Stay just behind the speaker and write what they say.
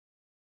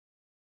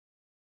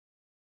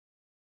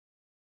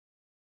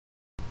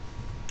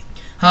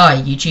Hi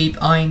YouTube,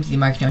 I'm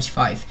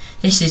themikey95.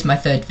 This is my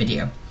third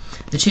video.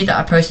 The two that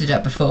I posted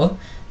up before,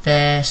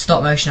 they're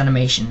stop motion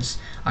animations.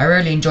 I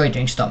really enjoy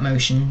doing stop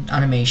motion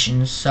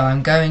animations, so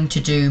I'm going to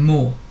do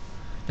more.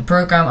 The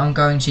program I'm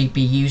going to be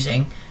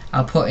using,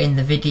 I'll put in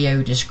the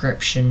video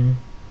description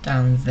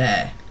down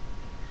there.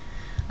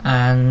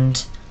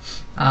 And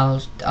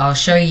I'll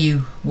show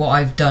you what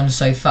I've done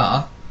so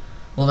far,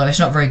 although it's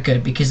not very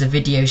good because the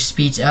video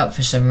speeds it up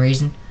for some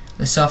reason.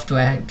 The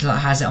software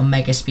has it on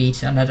mega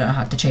speed and I don't know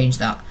how to change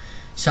that,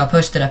 so I'll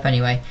post it up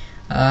anyway.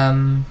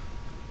 I'm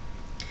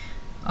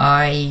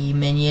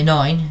in year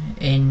 9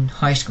 in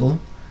high school.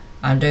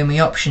 I'm doing my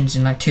options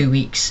in like 2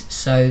 weeks,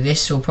 so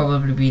this will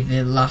probably be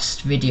the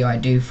last video I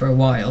do for a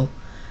while.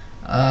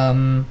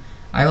 I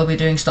will be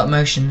doing stop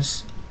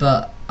motions,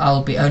 but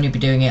I'll only be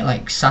doing it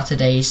like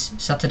Saturday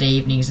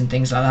evenings and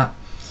things like that.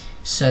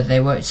 So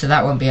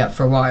that won't be up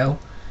for a while.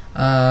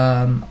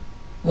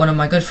 One of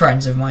my good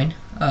friends of mine,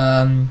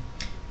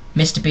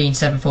 Mr. Bean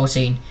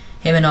 714,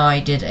 him and I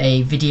did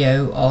a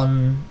video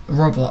on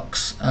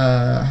Roblox.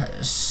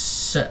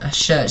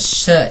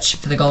 Search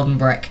for the golden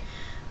brick.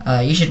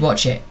 You should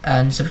watch it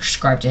and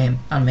subscribe to him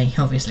and me,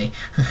 obviously.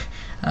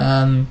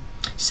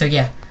 So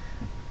yeah,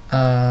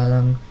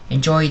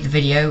 enjoy the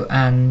video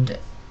and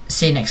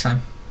see you next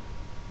time.